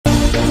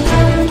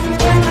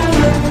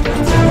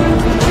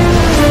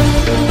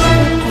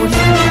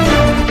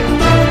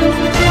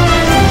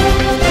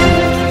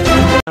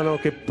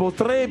che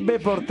potrebbe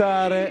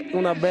portare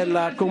una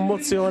bella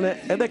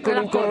commozione, ed ecco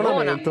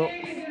l'incoronamento.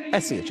 Eh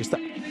sì, ci sta.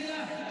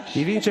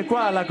 Chi vince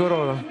qua la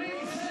corona?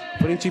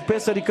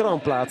 Principessa di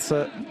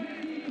Kronplatz.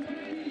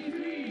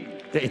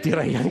 E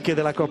direi anche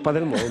della Coppa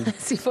del Mondo.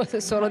 Se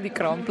fosse solo di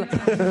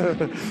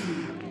Kronplatz.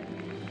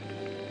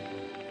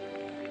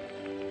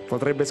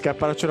 Potrebbe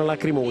scapparci una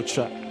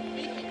lacrimuccia.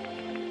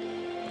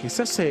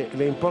 Chissà se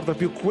le importa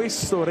più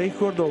questo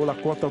record o la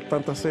quota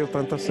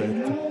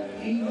 86-87.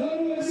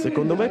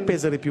 Secondo me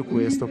pesa di più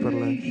questo per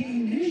lei.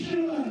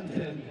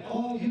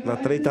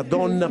 L'atleta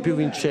donna più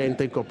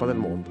vincente in Coppa del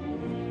Mondo.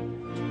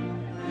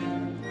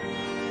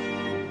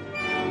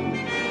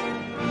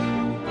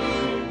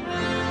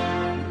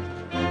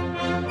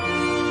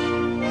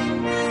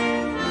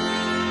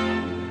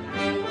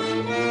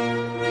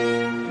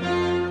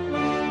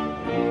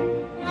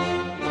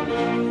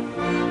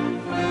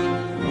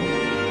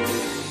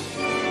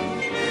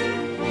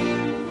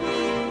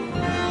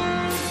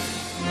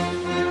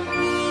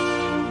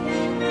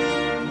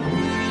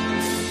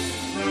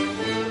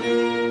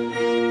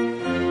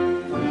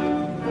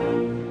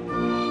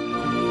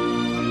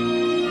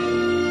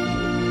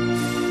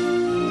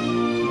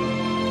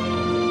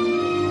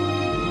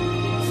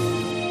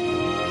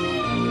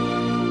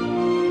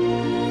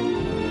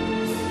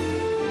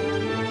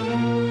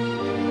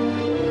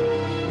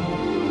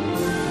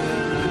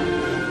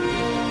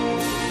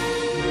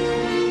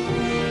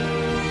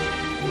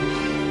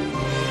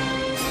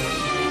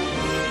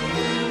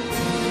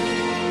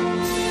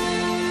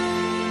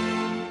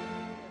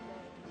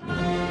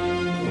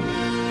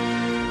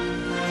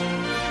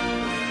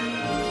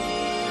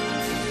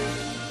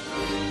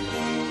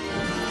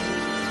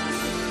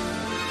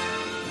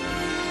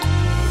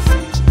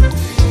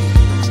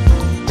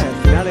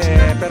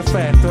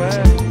 Perfetto,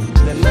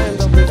 The land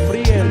of the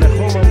free and the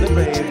home of the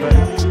brave.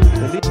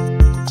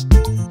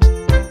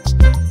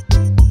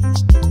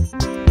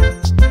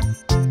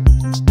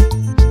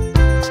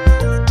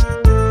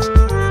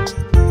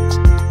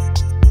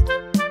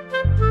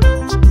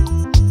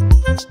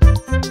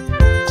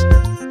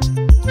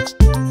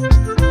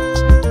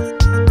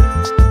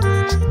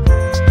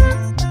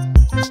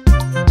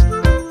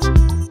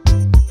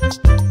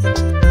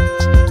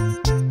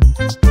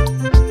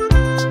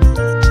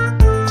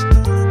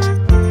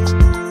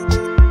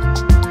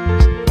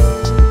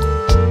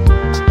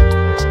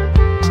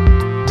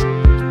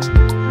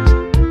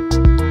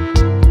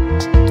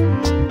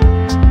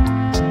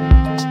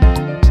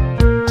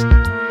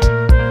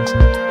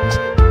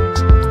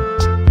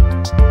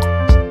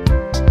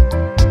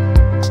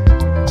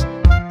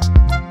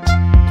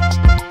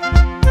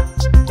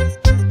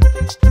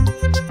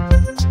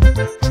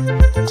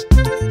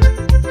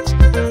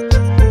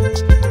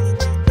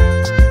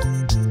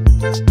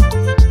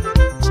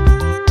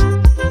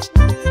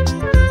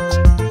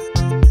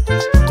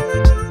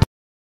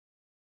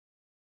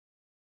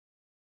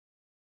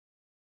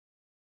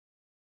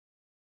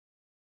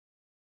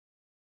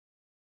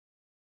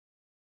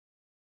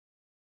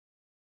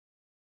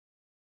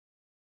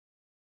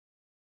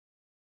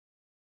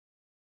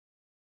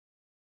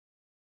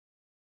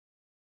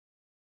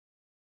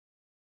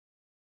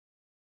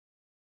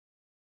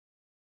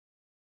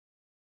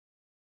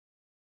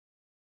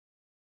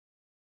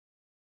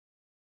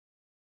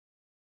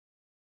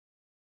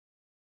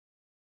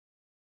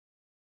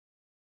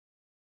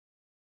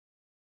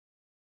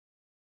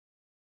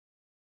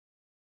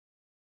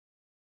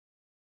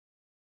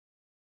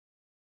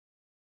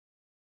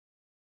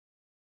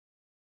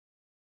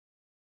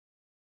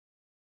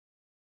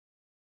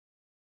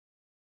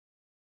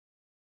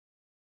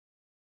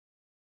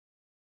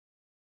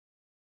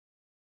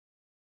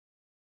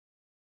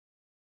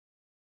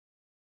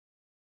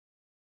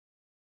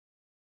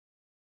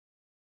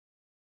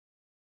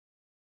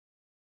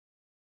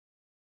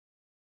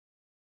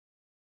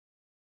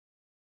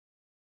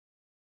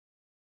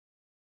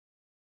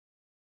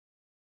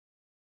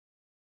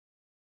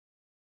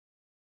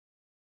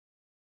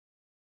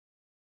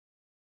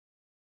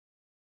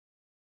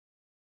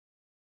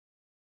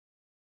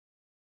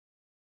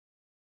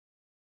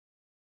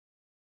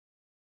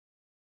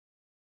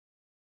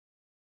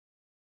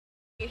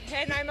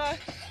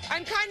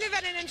 I'm kind of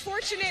at an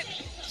unfortunate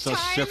Es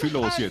ist sehr viel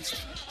los jetzt.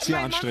 Sehr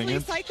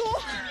anstrengend. So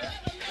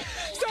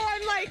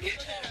I'm like,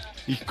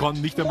 Ich komme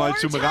nicht einmal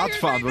zum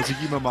Radfahren, was ich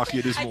immer mache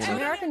jedes Monat.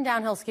 American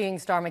downhill skiing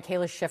star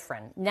Mikaela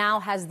Shiffrin now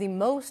has the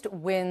most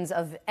wins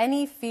of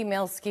any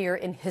female skier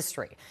in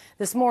history.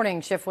 This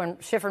morning,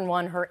 Shiffrin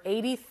won her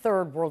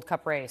 83rd World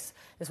Cup race.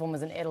 This one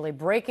was in Italy,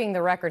 breaking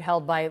the record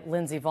held by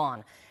Lindsey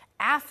Vonn.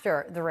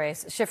 After the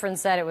race, Shiffrin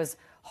said it was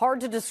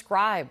hard to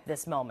describe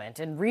this moment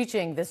and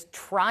reaching this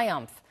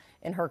triumph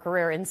in her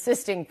career,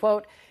 insisting,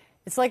 quote,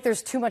 "It's like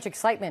there's too much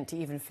excitement to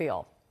even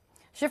feel."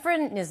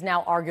 Shiffrin is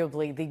now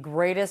arguably the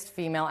greatest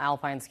female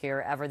alpine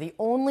skier ever, the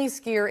only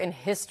skier in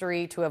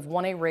history to have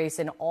won a race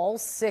in all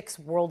 6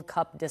 World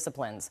Cup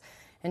disciplines.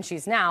 And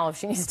she's now, if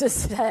she needs to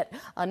set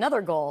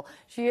another goal,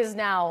 she is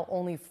now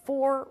only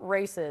 4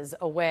 races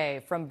away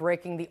from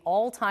breaking the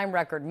all-time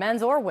record,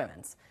 men's or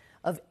women's,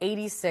 of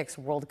 86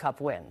 World Cup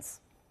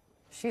wins.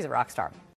 She's a rock star.